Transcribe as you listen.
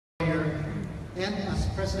and as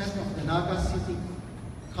President of the Naga City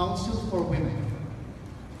Council for Women.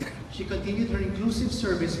 She continued her inclusive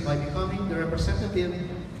service by becoming the representative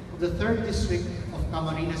of the 3rd District of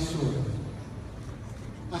Camarines Sur.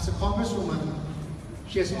 As a Congresswoman,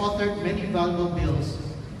 she has authored many valuable bills,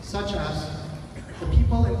 such as the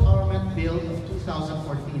People Empowerment Bill of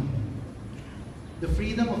 2014, the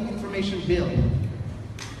Freedom of Information Bill,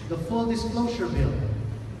 the Full Disclosure Bill,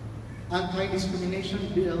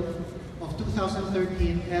 Anti-Discrimination Bill of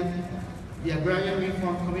 2013, and the Agrarian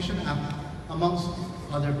Reform Commission Act, amongst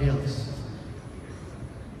other bills.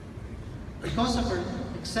 Because of her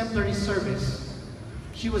exemplary service,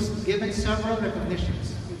 she was given several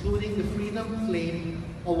recognitions, including the Freedom Flame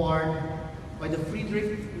Award by the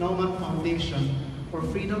Friedrich Naumann Foundation for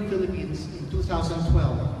Freedom Philippines in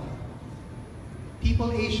 2012,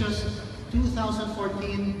 People Asia's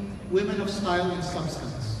 2014 Women of Style and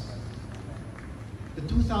Substance, the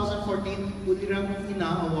 2014 Ulirang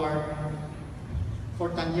Ina Award for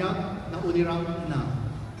Tanyag na Ulirang Ina,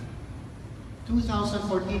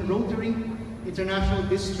 2014 Rotary International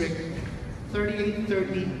District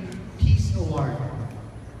 3830 Peace Award,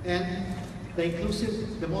 and the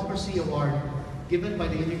Inclusive Democracy Award given by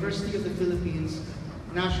the University of the Philippines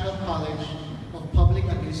National College of Public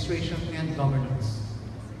Administration and Governance.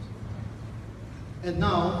 And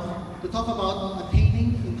now, to talk about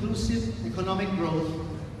attaining inclusive economic growth,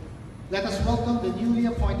 let us welcome the newly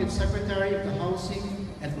appointed Secretary of the Housing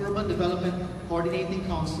and Urban Development Coordinating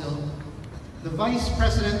Council, the Vice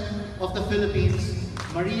President of the Philippines,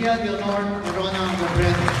 Maria Leonor Leni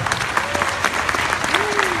Robredo.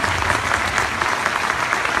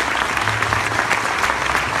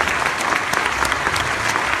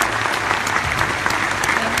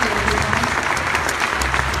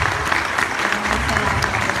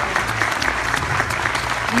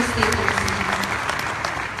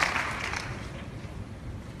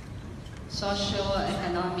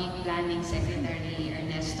 Socio-Economic Planning Secretary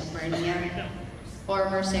Ernesto Pernia,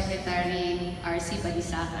 former Secretary R.C.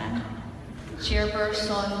 Balisacan,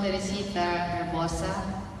 Chairperson Teresita Herbosa,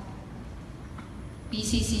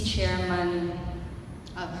 PCC Chairman,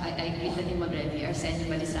 I greeted him already, Arsenio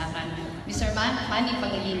Balisacan, Mr. Manny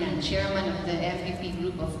Pangilinan, Chairman of the FEP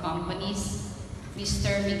Group of Companies,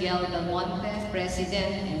 Mr. Miguel Del Monte,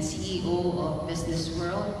 President and CEO of Business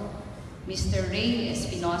World, Mr. Ray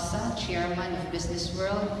Espinosa, Chairman of Business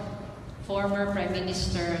World, former Prime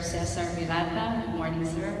Minister Cesar Virata, good morning,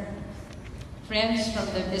 sir. Friends from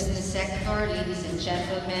the business sector, ladies and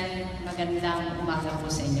gentlemen, magandang umaga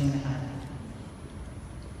po sa inyong lahat.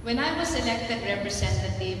 When I was elected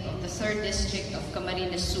representative of the 3rd District of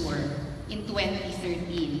Camarines Sur in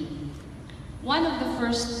 2013, one of the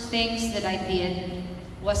first things that I did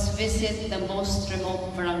was visit the most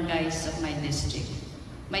remote barangays of my district.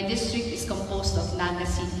 My district is composed of Naga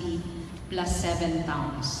City plus 7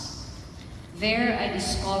 towns. There I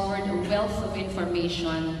discovered a wealth of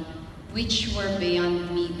information which were beyond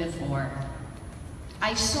me before.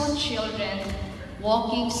 I saw children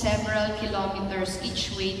walking several kilometers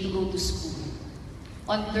each way to go to school,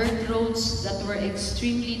 on dirt roads that were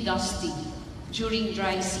extremely dusty during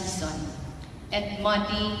dry season and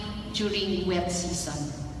muddy during wet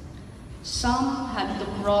season. Some had to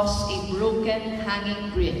cross a broken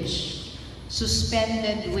hanging bridge,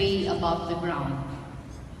 suspended way above the ground,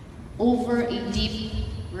 over a deep,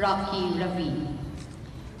 rocky ravine.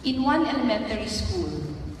 In one elementary school,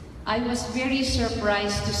 I was very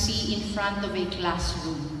surprised to see in front of a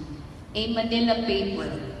classroom a Manila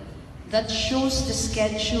paper that shows the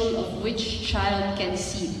schedule of which child can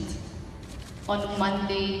sit on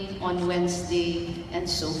Monday, on Wednesday, and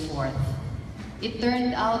so forth. It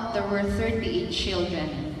turned out there were 38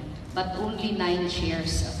 children, but only 9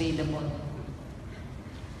 chairs available.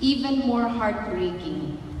 Even more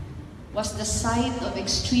heartbreaking was the sight of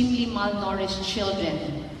extremely malnourished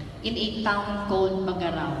children in a town called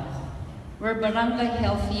Magarao, where barangay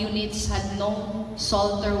health units had no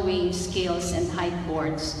Salter weighing scales and height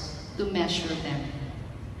boards to measure them.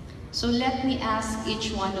 So let me ask each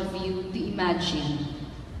one of you to imagine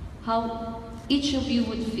how each of you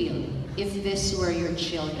would feel if this were your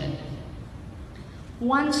children.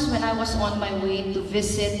 Once when I was on my way to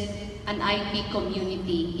visit an IP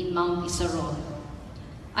community in Mount Isaron,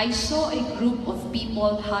 I saw a group of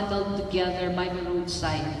people huddled together by the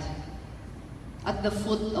roadside at the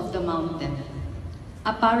foot of the mountain.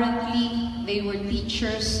 Apparently, they were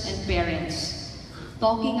teachers and parents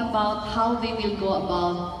talking about how they will go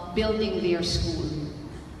about building their school,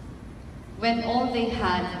 when all they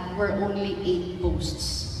had were only 8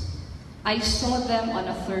 posts. I saw them on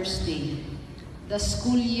a Thursday. The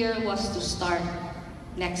school year was to start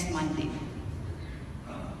next Monday.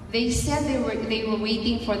 They said they were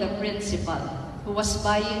waiting for the principal, who was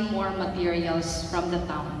buying more materials from the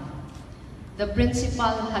town. The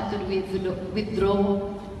principal had to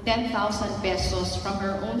withdraw 10,000 pesos from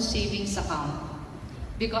her own savings account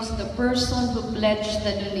because the person who pledged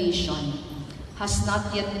the donation has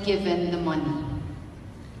not yet given the money.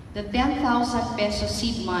 The 10,000 peso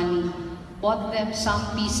seed money bought them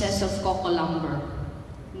some pieces of coco lumber,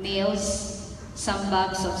 nails, some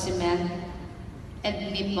bags of cement,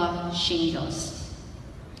 and nipa shingles.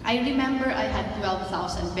 I remember I had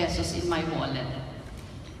 12,000 pesos in my wallet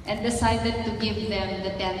and decided to give them the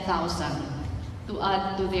 10,000 to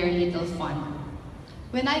add to their little fund.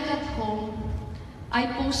 When I got home, I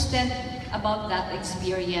posted about that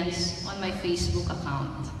experience on my Facebook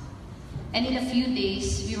account. And in a few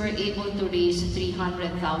days, we were able to raise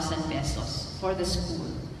 300,000 pesos for the school.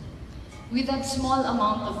 With that small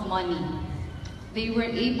amount of money, they were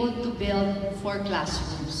able to build 4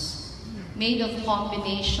 classrooms made of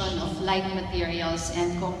combination of light materials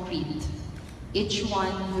and concrete, each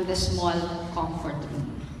one with a small comfort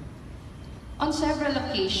room. On several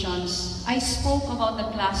occasions, I spoke about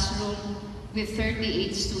the classroom with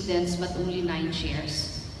 38 students but only 9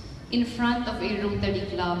 chairs in front of a Rotary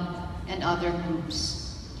Club and other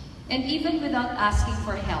groups. And even without asking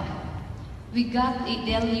for help, we got a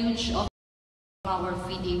deluge of our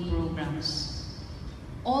feeding programs.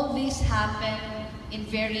 All this happened in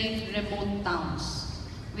very remote towns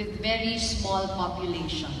with very small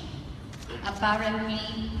population.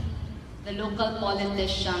 Apparently, the local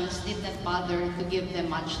politicians did not bother to give them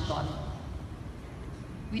much thought.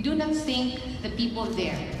 We do not think the people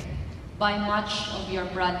there buy much of your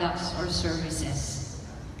products or services.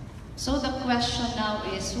 So the question now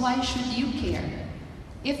is, why should you care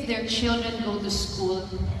if their children go to school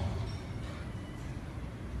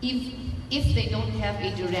if they don't have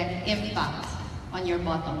a direct impact on your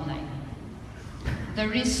bottom line? The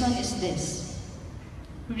reason is this.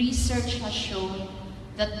 Research has shown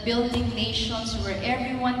that building nations where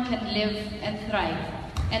everyone can live and thrive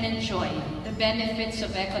and enjoy the benefits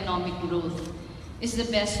of economic growth is the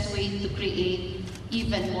best way to create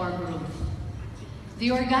even more growth.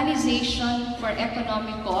 The Organization for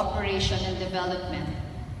Economic Cooperation and Development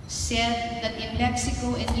said that in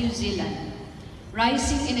Mexico and New Zealand,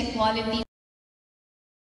 rising inequality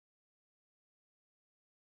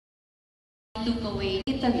took away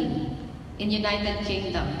Italy, in United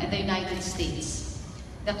Kingdom and the United States.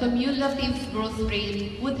 The cumulative growth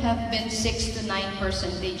rate would have been 6 to 9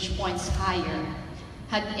 percentage points higher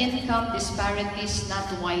had income disparities not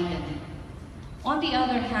widened. On the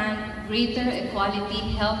other hand, greater equality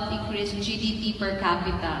helped increase GDP per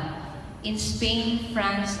capita in Spain,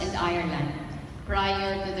 France, and Ireland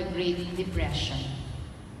prior to the Great Depression.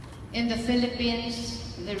 In the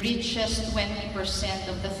Philippines, the richest 20%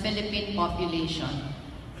 of the Philippine population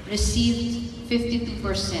received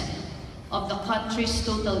 52% of the country's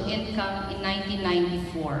total income in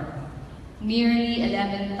 1994, nearly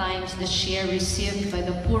 11 times the share received by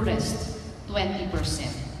the poorest 20%.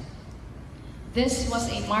 This was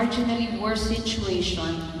a marginally worse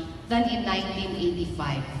situation than in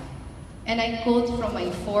 1985. And I quote from a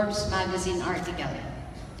Forbes magazine article.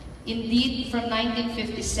 Indeed, from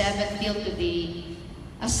 1957 till today,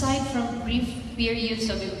 aside from brief periods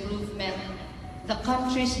of improvement, the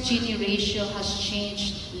country's Gini ratio has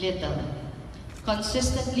changed little,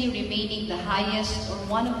 consistently remaining the highest or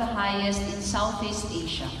one of the highest in Southeast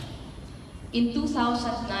Asia. In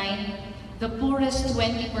 2009, the poorest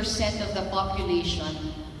 20% of the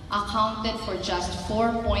population accounted for just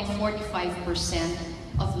 4.45%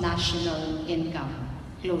 of national income,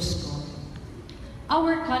 close quote.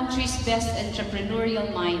 Our country's best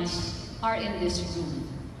entrepreneurial minds are in this room.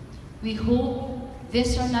 We hope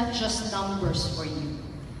these are not just numbers for you,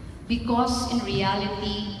 because in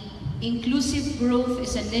reality, inclusive growth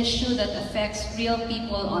is an issue that affects real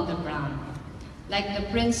people on the ground, like the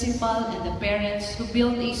principal and the parents who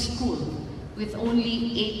built a school with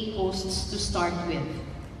only 8 posts to start with,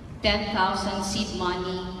 10,000 seed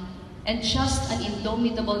money, and just an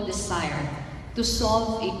indomitable desire to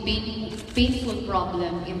solve a painful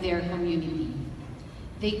problem in their community.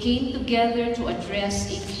 They came together to address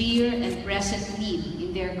a clear and present need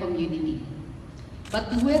in their community.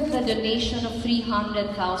 But with the donation of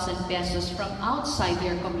 300,000 pesos from outside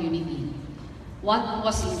their community, what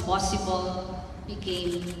was impossible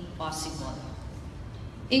became possible.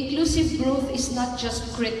 Inclusive growth is not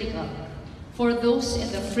just critical for those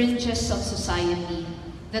in the fringes of society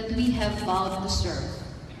that we have vowed to serve,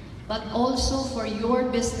 but also for your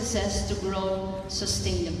businesses to grow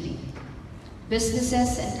sustainably.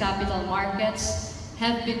 Businesses and capital markets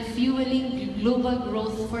have been fueling global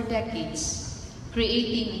growth for decades,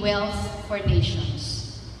 creating wealth for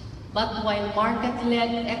nations. But while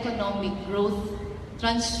market-led economic growth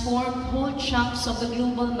transformed whole chunks of the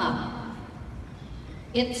global map,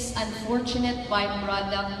 its unfortunate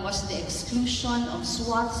byproduct was the exclusion of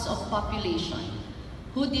swaths of population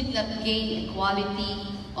who did not gain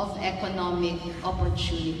equality of economic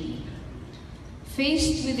opportunity.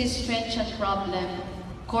 Faced with this trenchant problem,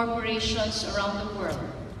 corporations around the world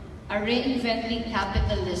are reinventing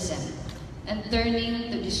capitalism and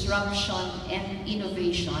turning to disruption and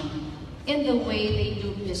innovation in the way they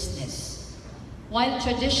do business. While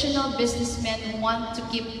traditional businessmen want to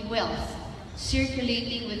keep wealth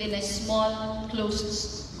circulating within a small,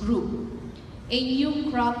 closed group, a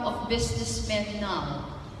new crop of businessmen now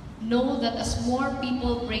know that as more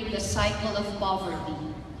people break the cycle of poverty,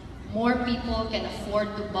 more people can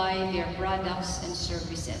afford to buy their products and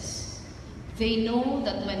services. They know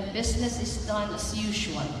that when business is done as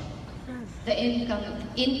usual, the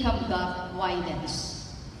income gap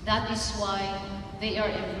widens. That is why they are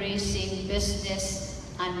embracing business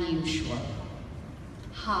unusual.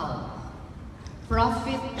 How?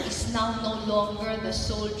 Profit is now no longer the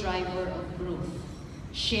sole driver of growth.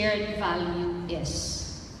 Shared value is.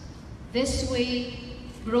 This way,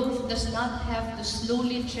 growth does not have to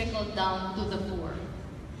slowly trickle down to the poor.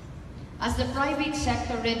 As the private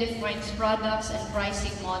sector redefines products and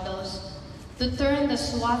pricing models to turn the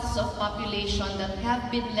swaths of population that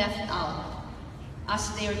have been left out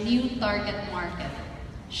as their new target market,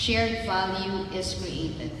 shared value is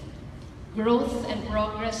created. Growth and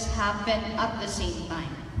progress happen at the same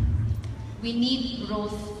time. We need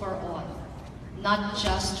growth for all, not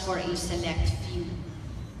just for a select few.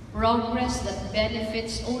 Progress that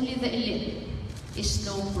benefits only the elite is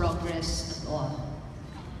no progress at all.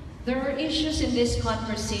 There are issues in this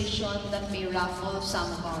conversation that may ruffle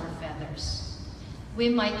some of our feathers. We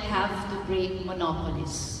might have to break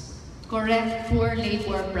monopolies, correct poor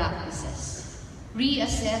labor practices,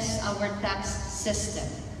 reassess our tax system,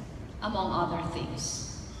 among other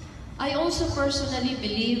things. I also personally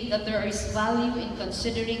believe that there is value in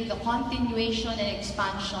considering the continuation and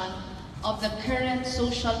expansion of the current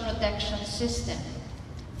social protection system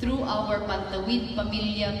through our Pantawid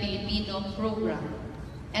Pamilya Pilipino program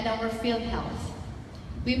and our PhilHealth.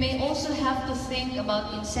 We may also have to think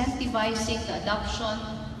about incentivizing the adoption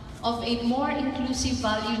of a more inclusive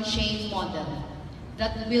value chain model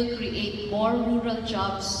that will create more rural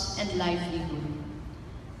jobs and livelihood.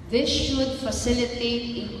 This should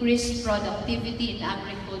facilitate increased productivity in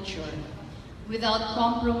agriculture without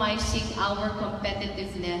compromising our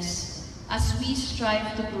competitiveness as we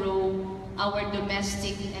strive to grow our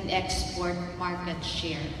domestic and export market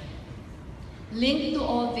share. Linked to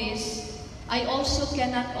all this, I also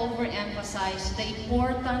cannot overemphasize the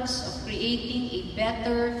importance of creating a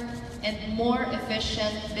better and more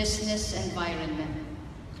efficient business environment.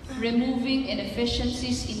 Removing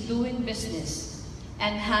inefficiencies in doing business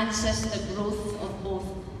enhances the growth of both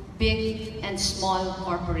big and small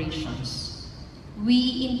corporations.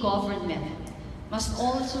 We in government must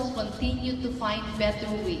also continue to find better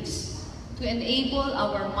ways to enable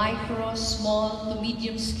our micro, small to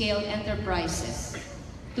medium-scale enterprises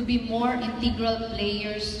to be more integral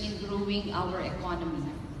players in growing our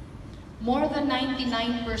economy. More than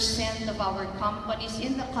 99% of our companies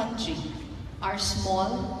in the country are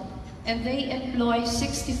small, and they employ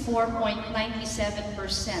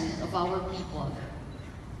 64.97% of our people.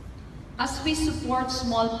 As we support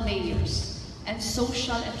small players and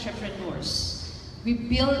social entrepreneurs, we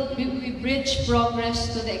bridge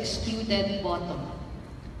progress to the excluded bottom.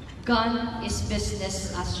 Gone is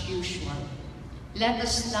business as usual. Let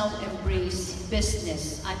us now embrace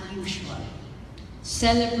business unusual.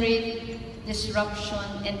 Celebrate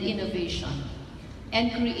disruption and innovation,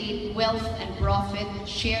 and create wealth and profit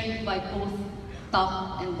shared by both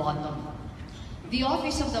top and bottom. The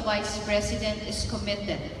Office of the Vice President is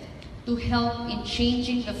committed to help in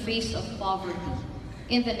changing the face of poverty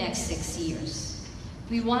in the next 6 years.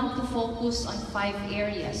 We want to focus on 5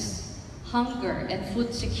 areas: hunger and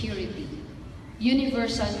food security,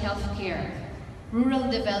 universal health care, rural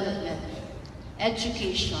development,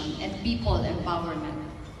 education, and people empowerment.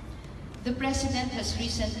 The President has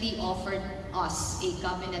recently offered us a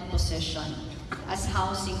cabinet position as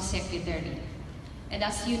Housing Secretary. And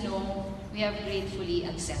as you know, we have gratefully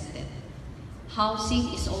accepted.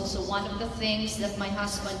 Housing is also one of the things that my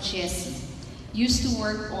husband, Chessy, used to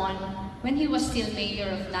work on when he was still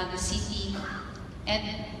mayor of Naga City and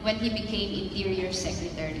when he became Interior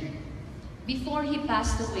Secretary. Before he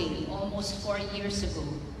passed away almost 4 years ago,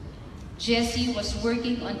 Jessie was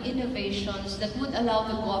working on innovations that would allow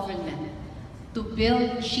the government to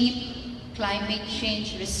build cheap, climate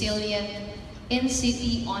change resilient,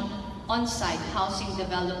 in-city on-site housing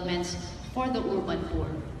developments for the urban poor.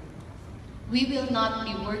 We will not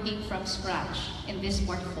be working from scratch in this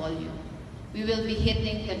portfolio. We will be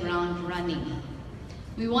hitting the ground running.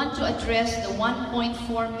 We want to address the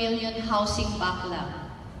 1.4 million housing backlog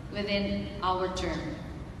within our term.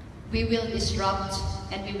 We will disrupt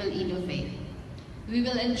and we will innovate. We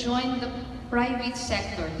will enjoin the private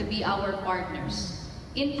sector to be our partners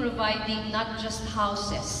in providing not just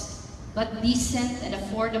houses, but decent and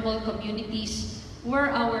affordable communities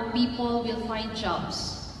where our people will find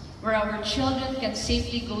jobs, where our children can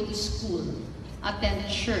safely go to school, attend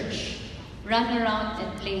church, run around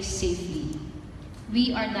and play safely.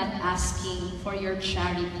 We are not asking for your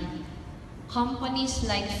charity. Companies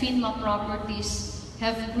like Finma Properties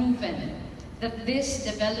have proven that these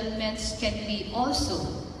developments can be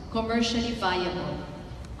also commercially viable,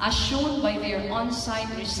 as shown by their on-site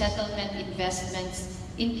resettlement investments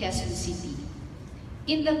in Quezon City.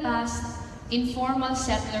 In the past, informal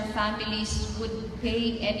settler families would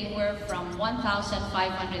pay anywhere from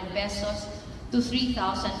 1,500 pesos to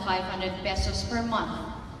 3,500 pesos per month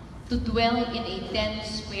to dwell in a 10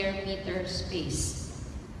 square meter space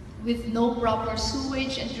with no proper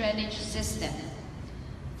sewage and drainage system.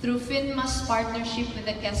 Through FINMA's partnership with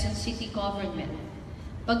the Quezon City government,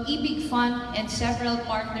 Pag-ibig Fund and several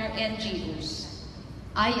partner NGOs,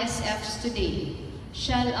 ISFs today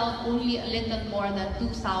shell out only a little more than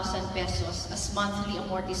 2,000 pesos as monthly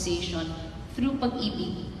amortization through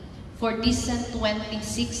Pag-ibig for decent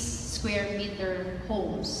 26 square meter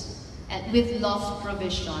homes and with loft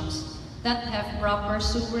provisions that have proper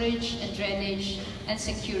sewerage and drainage and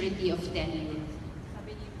security of tenure.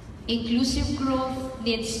 Inclusive growth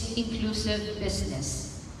needs inclusive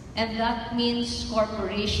business, and that means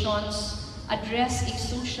corporations address a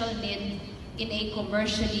social need in a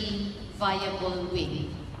commercially viable way.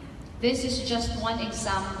 This is just one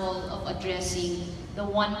example of addressing the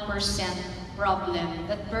 1% problem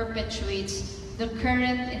that perpetuates the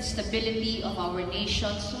current instability of our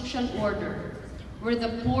nation's social order, where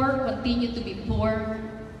the poor continue to be poor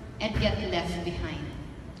and get left behind.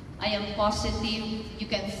 I am positive you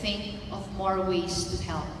can think of more ways to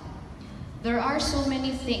help. There are so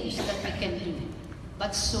many things that we can do,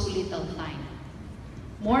 but so little time.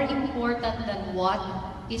 More important than what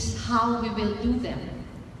is how we will do them.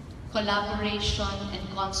 Collaboration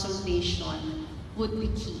and consultation would be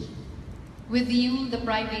key. With you, the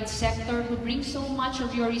private sector, who brings so much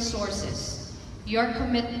of your resources, your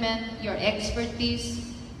commitment, your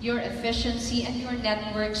expertise, your efficiency, and your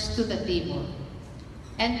networks to the table,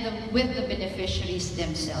 and with the beneficiaries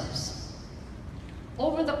themselves.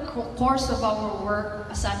 Over the course of our work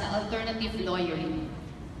as an alternative lawyer,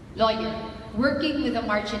 working with the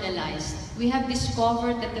marginalized, we have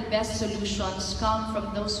discovered that the best solutions come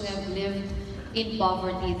from those who have lived in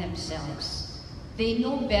poverty themselves. They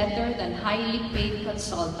know better than highly paid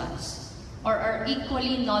consultants or are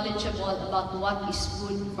equally knowledgeable about what is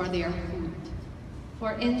good for their food.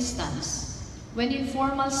 For instance, when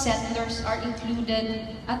informal settlers are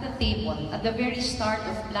included at the table at the very start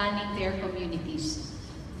of planning their communities,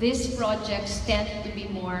 these projects tend to be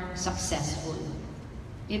more successful.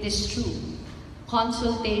 It is true,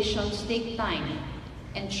 consultations take time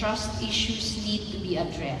and trust issues need to be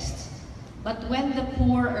addressed. But when the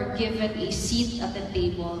poor are given a seat at the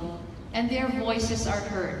table and their voices are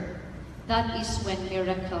heard, that is when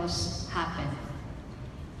miracles happen.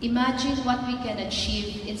 Imagine what we can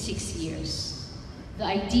achieve in 6 years. The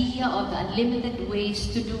idea of the unlimited ways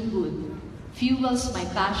to do good fuels my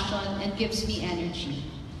passion and gives me energy,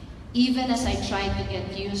 even as I try to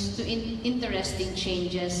get used to interesting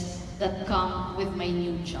changes that come with my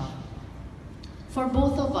new job. For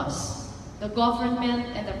both of us, the government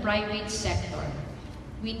and the private sector,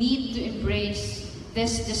 we need to embrace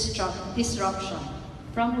this disruption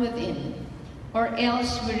from within, or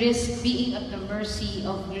else we risk being at the mercy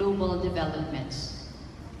of global developments.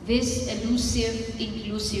 This elusive,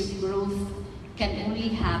 inclusive growth can only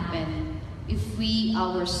happen if we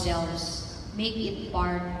ourselves make it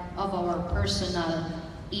part of our personal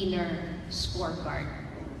inner scorecard.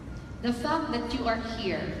 The fact that you are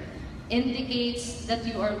here indicates that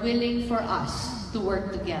you are willing for us to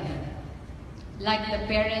work together. Like the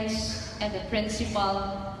parents and the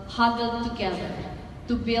principal huddled together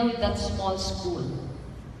to build that small school.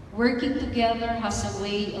 Working together has a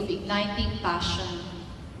way of igniting passion,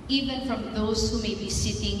 even from those who may be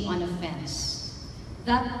sitting on a fence.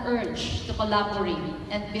 That urge to collaborate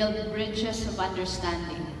and build bridges of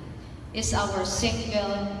understanding is our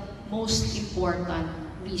single most important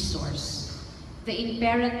resource. The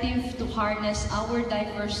imperative to harness our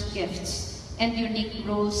diverse gifts and unique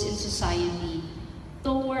roles in society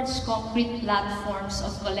towards concrete platforms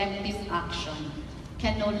of collective action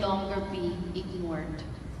can no longer be ignored.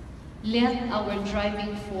 Let our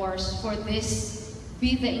driving force for this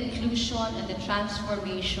be the inclusion and the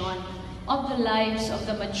transformation of the lives of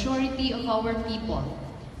the majority of our people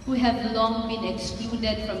who have long been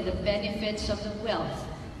excluded from the benefits of the wealth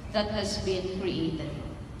that has been created.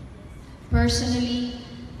 Personally,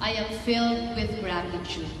 I am filled with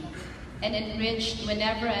gratitude and enriched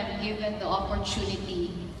whenever I am given the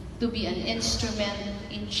opportunity to be an instrument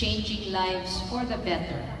in changing lives for the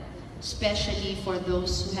better, especially for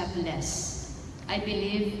those who have less. I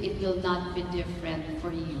believe it will not be different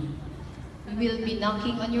for you. We will be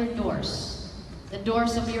knocking on your doors, the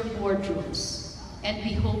doors of your boardrooms, and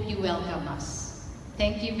we hope you welcome us.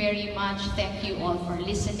 Thank you very much. Thank you all for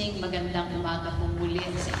listening. Magandang umaga po muli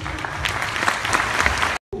sa inyo.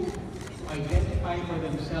 Identify for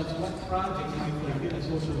themselves what projects might fulfill a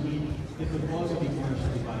social need that could also be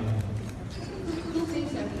commercially viable. Two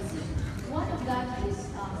things are missing. One of that is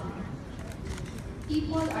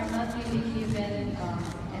people are not really given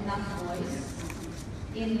enough voice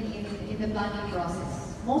in the planning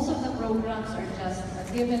process. Most of the programs are just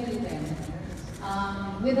given to them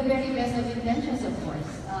with the very best of intentions, of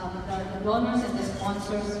course. The donors and the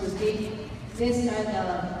sponsors who think this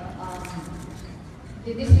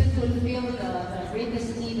will fulfill the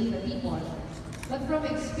greatest need of the people. But from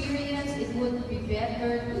experience, it would be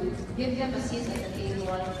better to give them a seat at the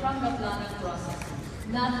table from the planning process,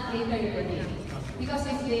 not later in the day. Because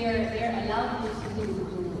if they're allowed to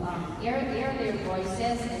air their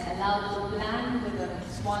voices and allowed to plan with the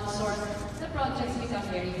sponsor, the projects become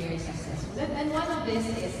very, very successful. And one of this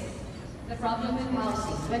is the problem with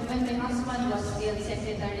housing. When my husband was still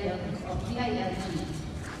Secretary of PILG,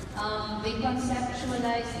 they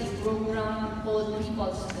conceptualized a program called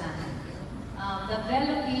People's Plan. The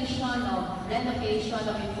relocation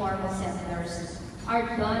of informal settlers are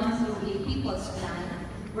done through a People's Plan,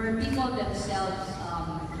 where people themselves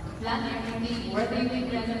plan everything, where they will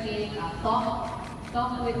renovate,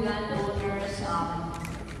 talk with landowners,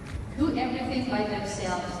 do everything by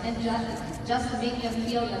themselves, and just make them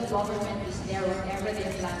feel that government is there wherever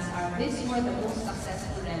their plans are. These were the most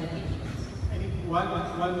successful relocations. One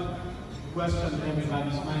question in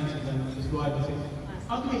everybody's minds, and then just go ahead and say,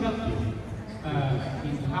 how do we help you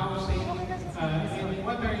in housing? And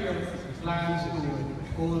what are your plans to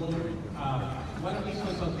hold one of these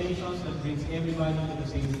consultations that brings everybody to the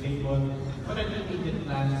same table? What are the immediate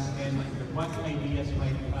plans and what ideas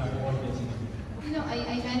might all this? You know,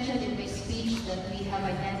 I mentioned in my speech that we have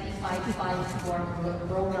identified 5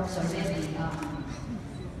 programs already.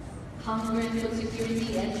 Hunger and food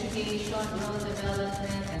security, education, rural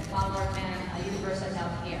development, empowerment, universal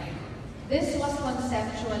health care. This was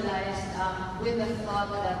conceptualized with the thought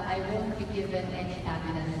that I won't be given any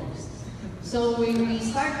cabinet post. So we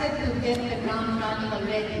started to get the ground running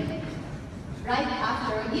already. Right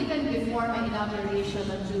after, even before my inauguration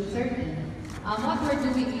on June 30, what we're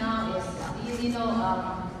doing now is,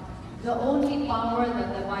 the only power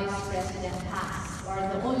that the Vice President has, or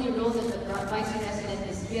the only role that the Vice President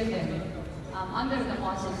is given under the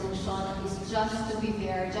Constitution is just to be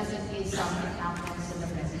there, just in case something happens to the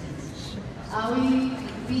President.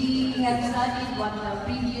 We have studied what the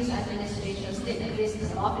previous administrations did, at least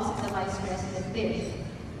the Office of the Vice President did.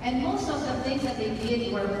 And most of the things that they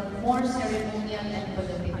did were more ceremonial and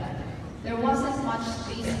political. There wasn't much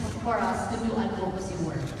space for us to do advocacy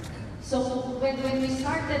work. So when we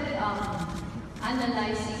started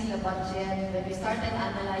analyzing the budget, when we started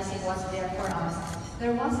analyzing what's there for us,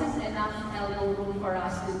 there wasn't enough elbow room for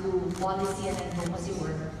us to do policy and advocacy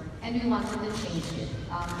work, and we wanted to change it.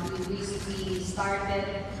 We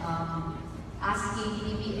started asking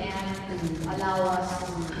EBM to allow us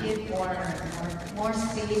to give more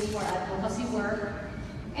space for advocacy work,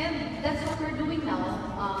 and that's what we're doing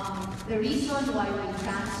now. The reason why we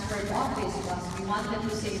transferred office was we wanted to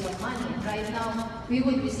save the money. Right now, we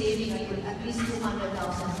will be saving at least 200,000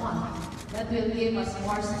 a month. That will give us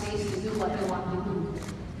more space to do what we want to do.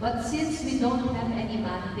 But since we don't have any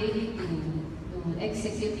mandate to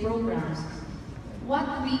execute programs,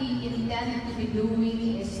 what we intend to be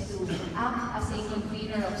doing is to act as a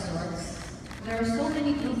convener of sorts. There are so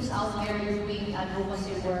many groups out there doing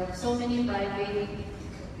advocacy work, so many private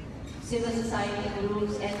civil society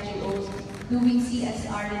groups, NGOs, doing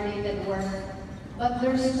CSR-related work, but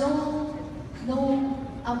there's no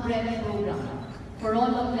umbrella program for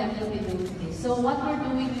all of them to be doing this. So what we're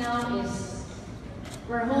doing now is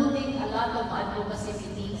we're holding a lot of advocacy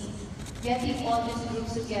meetings getting all these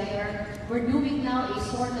groups together. We're doing now a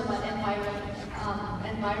sort of an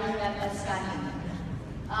environmental scanning.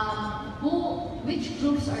 Which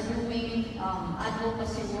groups are doing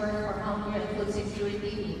advocacy work for hunger and food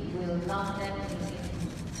security? We'll lump them in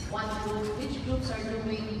one group. Which groups are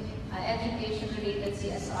doing education-related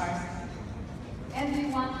CSRs? And we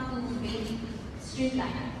want to make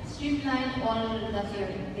streamline all that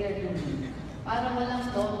they're doing. Para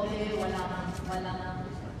walang doble,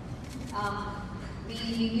 we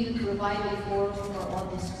will provide a forum for all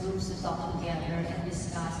these groups to talk together and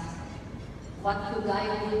discuss what could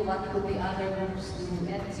I do, what could the other groups do,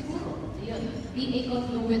 and siguro, yun, be a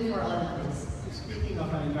conduit for all of this. Speaking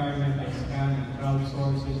of environmental scan and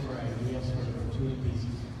crowdsourcing for ideas, for opportunities,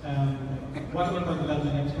 one of the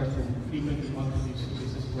development experts who frequently contributes to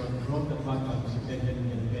business work wrote the book on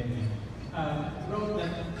Leni Robredo. Wrote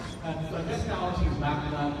that to address the housing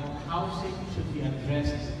backlog, housing should be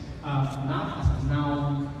addressed not as a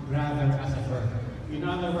noun, rather as a verb. In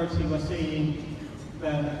other words, he was saying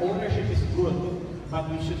that ownership is good, but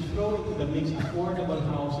we should throw into the mix affordable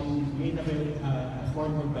housing made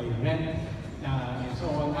affordable by rent and so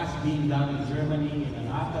on, as being done in Germany, in a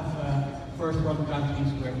lot of first world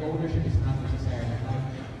countries where ownership is not necessarily high.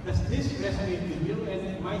 Does this resonate with you,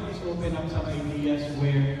 and might this open up some ideas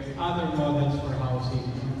where other models for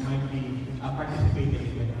housing might be participating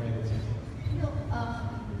in the private sector? You know,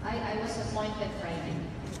 I was appointed Friday.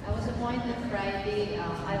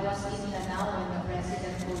 I was in Lanao when the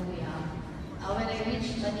president told me. When I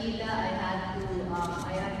reached Manila, I had to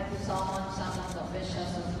summon some of the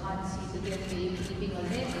officials of HUDC to give me a briefing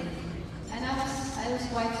already. And I was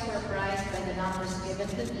quite surprised by the numbers given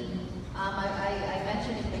to me. I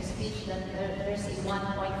mentioned in my speech that there's a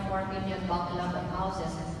 1.4 million backlog of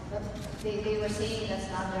houses, but they were saying that's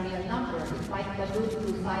not the real number. It might balloon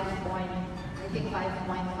to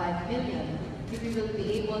 5.5 million. If we will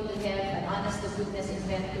be able to have an honest-to-goodness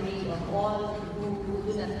inventory of all who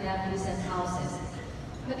do not have recent houses.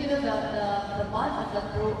 But you know, the bulk of the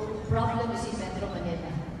problem is in Metro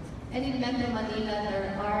Manila. And in Metro Manila,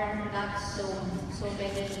 there are not so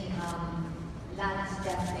many lands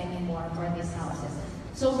left anymore for these houses.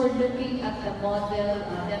 So we're looking at the model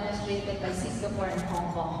demonstrated by Singapore and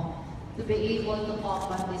Hong Kong to be able to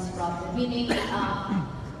combat this problem, meaning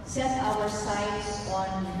set our sights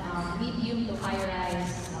on medium to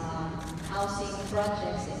high-rise housing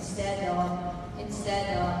projects instead of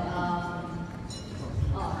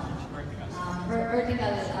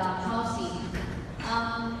vertical housing.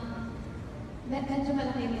 Medyo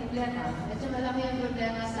malaki yung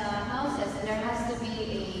problema sa houses. There has to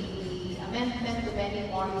be an amendment to many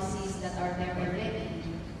policies that are there already.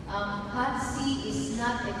 HUDC is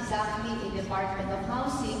not exactly a department of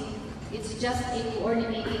housing. It's just a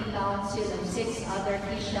coordinating council of 6 other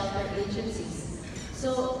key shelter agencies.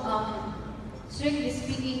 So, strictly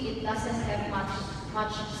speaking, it doesn't have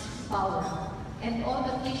much power. And all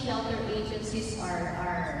the key shelter agencies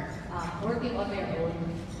are working on their own.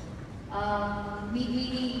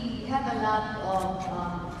 We have a lot of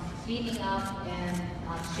cleaning up and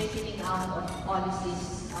straightening out of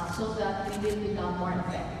policies so that we will become more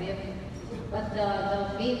effective. But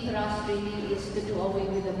the main thrust really is to do away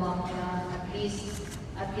with the backlog, at least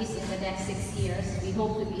in the next 6 years. We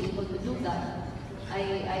hope to be able to do that.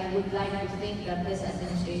 I would like to think that this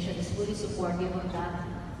administration is fully supportive of that.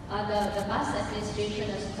 The past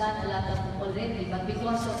administration has done a lot of already, but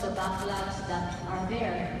because of the backlogs that are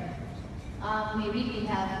there, we really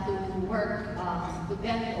have to work to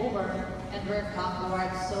bend over and work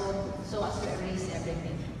backwards so as to erase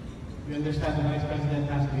everything. We understand the Vice President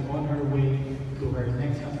has to be on her way to her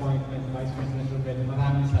next appointment. Vice President Robredo,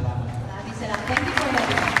 maraming salamat. Maraming salamat. Thank you for that.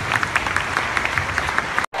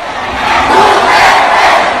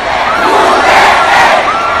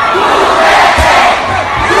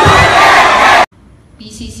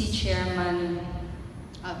 PCC Chairman,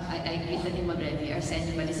 I greet Leni Robredo,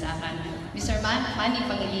 Arsenio Balisacan, Mr. Manny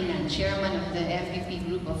Pangilinan, Chairman of the MVP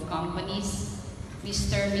Group of Companies,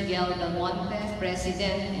 Mr. Miguel Del Monte,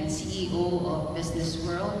 President and CEO of Business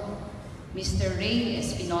World, Mr. Ray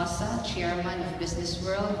Espinosa, Chairman of Business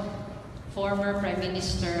World, former Prime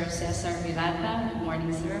Minister Cesar Virata, good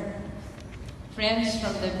morning, sir. Friends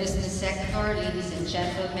from the business sector, ladies and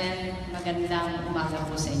gentlemen, magandang umaga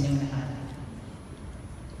po sa inyong lahat.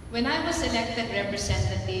 When I was elected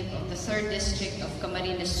representative of the 3rd District of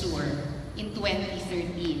Camarines Sur in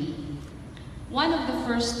 2013, one of the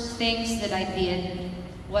first things that I did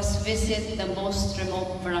was visit the most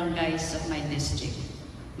remote barangays of my district.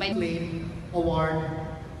 Leni Award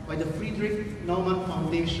by the Friedrich Naumann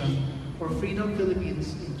Foundation for Freedom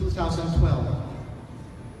Philippines in 2012.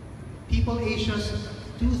 People Asia's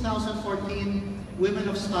 2014 Women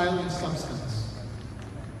of Style and Substance,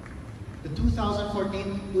 the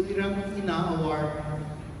 2014 Ulirang Ina Award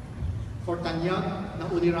for Tanyag na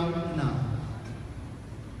Ulirang Ina,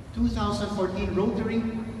 2014 Rotary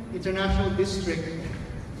International District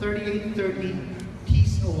 3830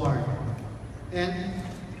 Peace Award, and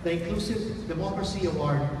the Inclusive Democracy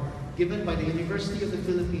Award given by the University of the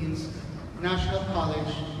Philippines National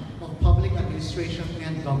College of Public Administration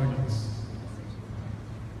and Governance.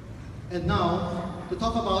 And now, to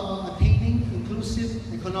talk about attaining inclusive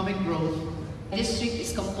economic growth. The district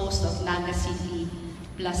is composed of Naga City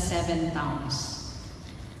plus 7 towns.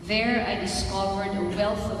 There I discovered a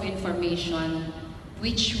wealth of information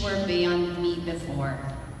which were beyond me before.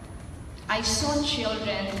 I saw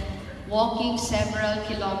children walking several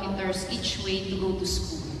kilometers each way to go to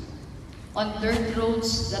school, on dirt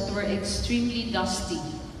roads that were extremely dusty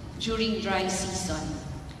during dry season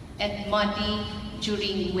and muddy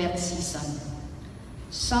during wet season.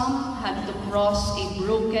 Some had to cross a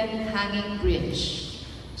broken hanging bridge,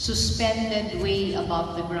 suspended way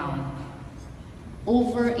above the ground,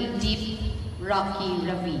 over a deep, rocky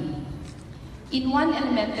ravine. In one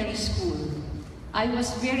elementary school, I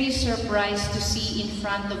was very surprised to see in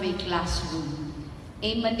front of a classroom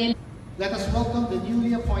a Manila. Let us welcome the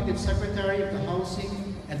newly appointed Secretary of the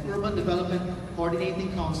Housing and Urban Development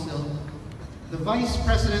Coordinating Council, the Vice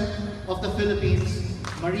President of the Philippines,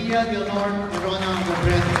 Maria Leonor Leni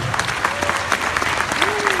Robredo.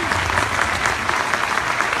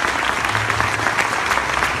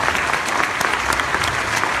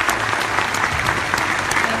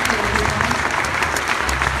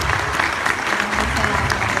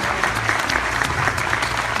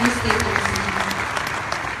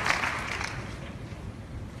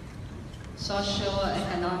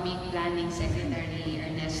 Socio-Economic Planning Secretary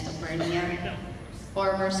Ernesto Pernia,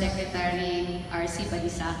 former Secretary R.C.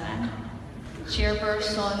 Balisacan,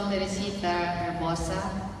 Chairperson Teresita Herbosa,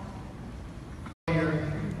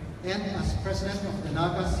 and as President of the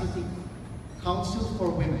Naga City Council for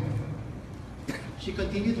Women. She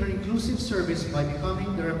continued her inclusive service by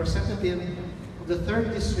becoming the representative of the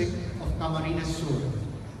 3rd District of Camarines Sur.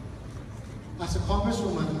 As a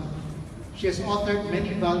Congresswoman, she has authored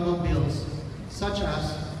many valuable bills, such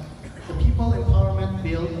as the People Empowerment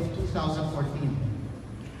Bill of 2014,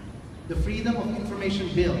 the Freedom of Information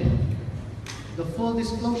Bill, the Full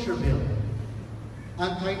Disclosure Bill,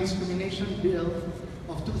 Anti-Discrimination Bill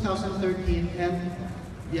of 2013, and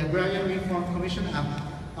the Agrarian Reform Commission Act,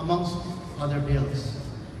 amongst other bills.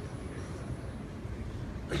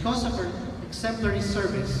 Because of her exemplary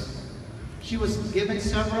service, she was given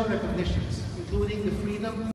several recognitions, including the Freedom